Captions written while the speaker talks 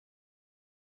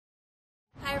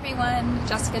Hi everyone,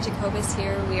 Jessica Jacobus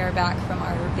here. We are back from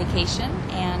our vacation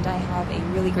and I have a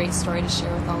really great story to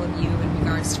share with all of you in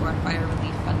regards to our fire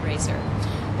relief fundraiser.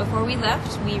 Before we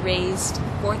left, we raised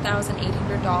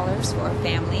 $4,800 for our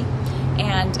family,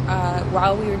 and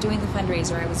while we were doing the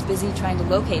fundraiser I was busy trying to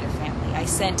locate a family. I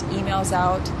sent emails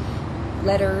out,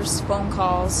 letters, phone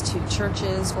calls to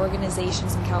churches,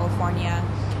 organizations in California,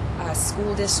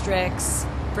 school districts,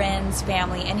 friends,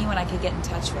 family, anyone I could get in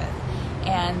touch with.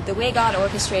 And the way God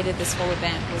orchestrated this whole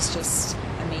event was just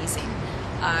amazing.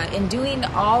 In doing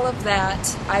all of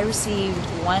that, I received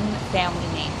one family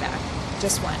name back,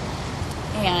 just one.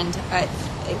 And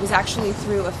it was actually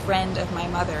through a friend of my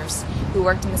mother's who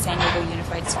worked in the San Diego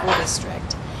Unified School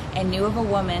District and knew of a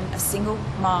woman, a single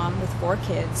mom with 4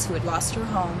 kids who had lost her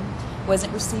home,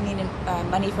 wasn't receiving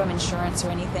money from insurance or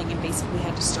anything, and basically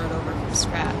had to start over from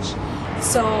scratch.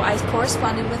 So I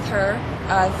corresponded with her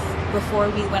before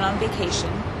we went on vacation.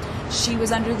 She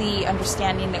was under the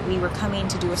understanding that we were coming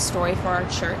to do a story for our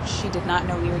church. She did not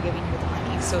know we were giving her the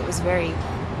money, so it was very,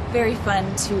 very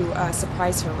fun to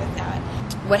surprise her with that.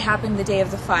 What happened the day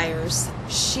of the fires,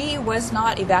 she was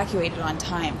not evacuated on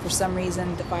time. For some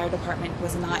reason, the fire department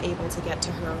was not able to get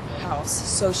to her house.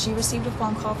 So she received a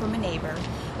phone call from a neighbor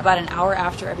about an hour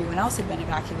after everyone else had been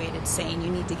evacuated saying,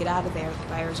 "You need to get out of there, the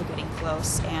fires are getting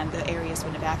close," and the area's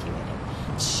been evacuated.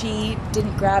 She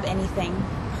didn't grab anything.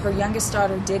 Her youngest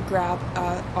daughter did grab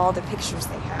all the pictures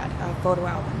they had, photo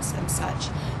albums and such,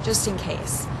 just in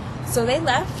case. So they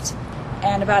left.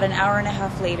 And about an hour and a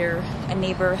half later, a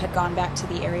neighbor had gone back to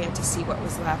the area to see what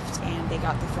was left, and they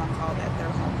got the phone call that their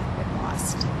home had been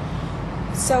lost.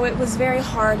 So it was very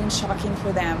hard and shocking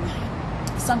for them.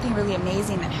 Something really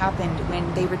amazing that happened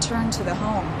when they returned to the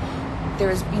home. There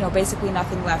was, basically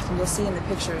nothing left, and you'll see in the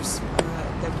pictures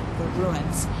the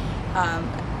ruins.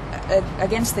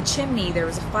 Against the chimney, there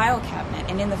was a file cabinet,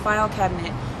 and in the file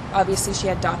cabinet, obviously she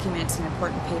had documents and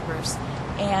important papers.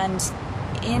 And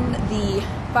in the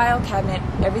file cabinet,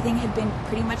 everything had been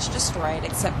pretty much destroyed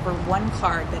except for one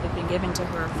card that had been given to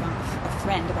her from a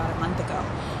friend about a month ago.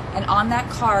 And on that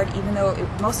card, even though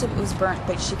most of it was burnt,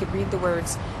 but she could read the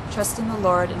words, "Trust in the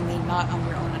Lord and lean not on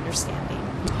your own understanding."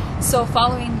 So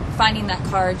finding that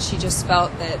card, she just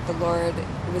felt that the Lord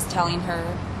was telling her,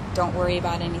 "Don't worry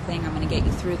about anything, I'm going to get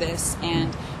you through this."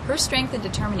 And her strength and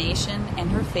determination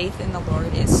and her faith in the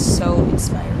Lord is so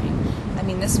inspiring. I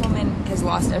mean, this woman has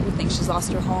lost everything. She's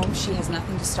lost her home. She has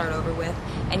nothing to start over with.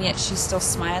 And yet she's still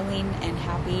smiling and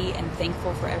happy and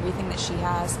thankful for everything that she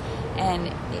has.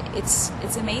 And it's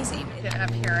amazing. I was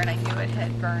up here and I knew it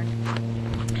had burned.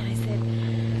 And I said,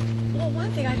 well,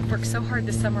 one thing, I worked so hard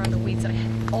this summer on the weeds. I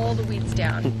had all the weeds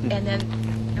down. And then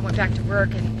I went back to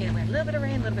work and we had a little bit of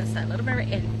rain, a little bit of sun, a little bit of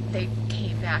rain. And they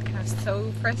came back and I was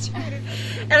so frustrated.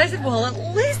 And I said, well, at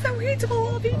least the weeds will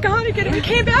all be gone again. And we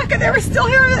came back and they were still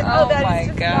here. Oh my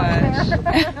gosh.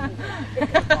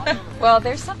 Well,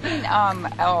 there's something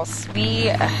else.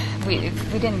 We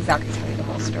didn't exactly tell you the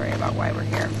whole story about why we're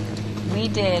here. We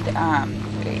did,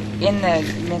 in the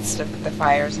midst of the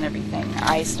fires and everything,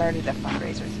 I started a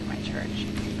fundraiser through my church.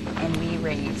 And we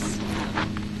raised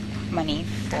money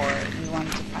we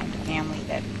wanted to find a family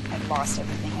that had lost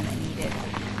everything and that needed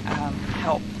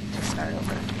help to start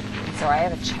over. And so I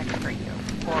have a check for you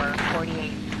for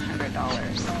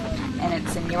 $4,800, and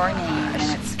it's in your name,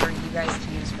 and it's for you guys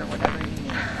to use for whatever you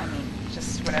need. I mean,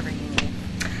 just whatever you need.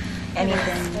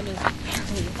 Anything.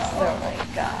 Oh my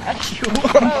gosh.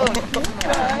 Oh,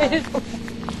 God.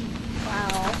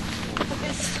 Wow.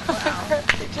 It's so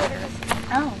generous.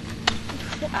 Oh.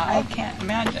 I can't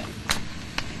imagine.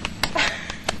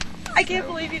 I can't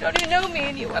believe you don't even know me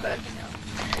and you want to.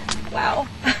 Wow.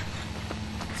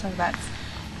 So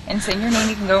and so in your name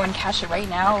you can go and cash it right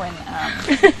now and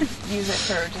use it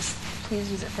for please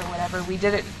use it for whatever. We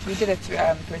did it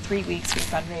for 3 weeks. We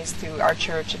fundraised through our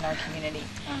church and our community.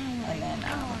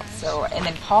 And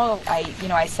then Paul,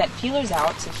 I sent feelers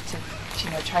out to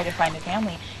try to find a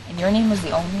family, and your name was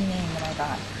the only name that I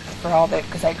got for all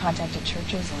because I contacted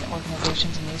churches and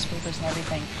organizations and newspapers and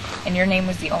everything, and your name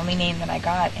was the only name that I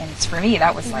got. And for me,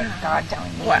 that was like God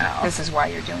telling me, wow, this is why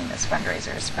you're doing this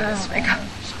fundraiser, is for this family.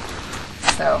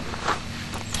 So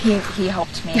he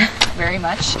helped me very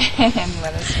much and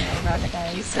let us know about the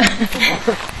guys.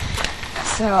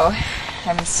 So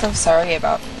I'm so sorry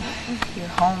about your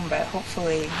home, but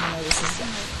hopefully, this is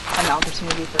an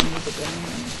opportunity for me to bring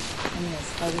in as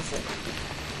hard as it.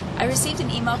 I received an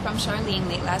email from Charlene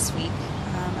late last week.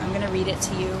 I'm going to read it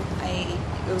to you.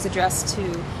 It was addressed to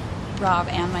Rob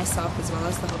and myself, as well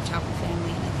as the Hope Chapel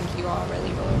family, and I think you all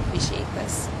really will appreciate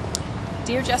this.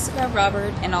 Dear Jessica,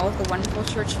 Robert, and all of the wonderful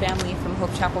church family from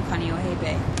Hope Chapel, Kaneohe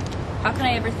Bay, How can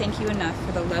I ever thank you enough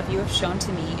for the love you have shown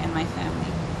to me and my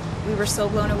family? We were so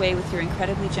blown away with your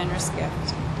incredibly generous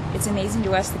gift. It's amazing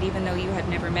to us that even though you had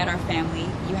never met our family,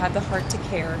 you had the heart to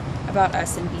care about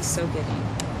us and be so giving.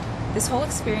 This whole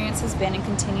experience has been and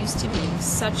continues to be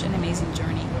such an amazing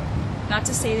journey. Not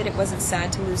to say that it wasn't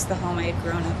sad to lose the home I had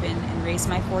grown up in and raise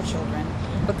my 4 children,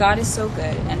 but God is so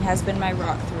good and has been my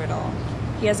rock through it all.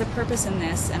 He has a purpose in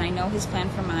this, and I know his plan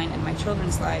for mine and my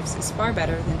children's lives is far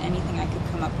better than anything I could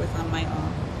come up with on my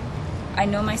own. I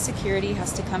know my security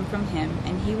has to come from him,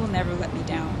 and he will never let me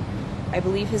down. I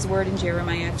believe his word in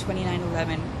Jeremiah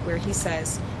 29:11, where he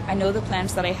says, I know the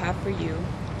plans that I have for you,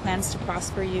 plans to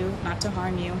prosper you, not to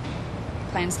harm you,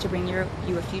 plans to bring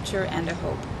you a future and a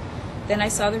hope. Then I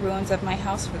saw the ruins of my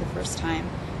house for the first time,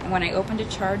 and when I opened a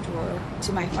chart drawer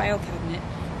to my file cabinet,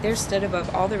 there stood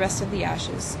above all the rest of the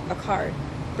ashes a card,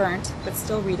 burnt but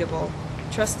still readable.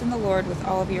 Trust in the Lord with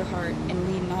all of your heart, and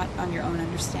lean not on your own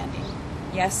understanding.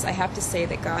 Yes, I have to say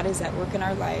that God is at work in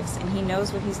our lives, and he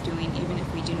knows what he's doing even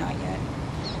if we do not yet.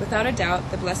 Without a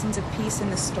doubt, the blessings of peace in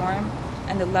the storm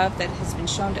and the love that has been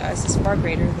shown to us is far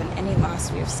greater than any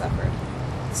loss we have suffered.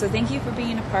 So thank you for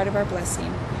being a part of our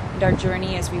blessing and our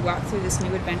journey as we walk through this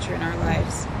new adventure in our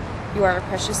lives. You are a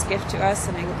precious gift to us,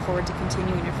 and I look forward to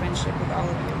continuing a friendship with all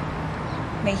of you.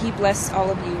 May he bless all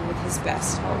of you with his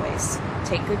best always.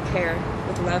 Take good care.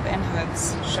 With love and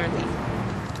hugs, Charlene.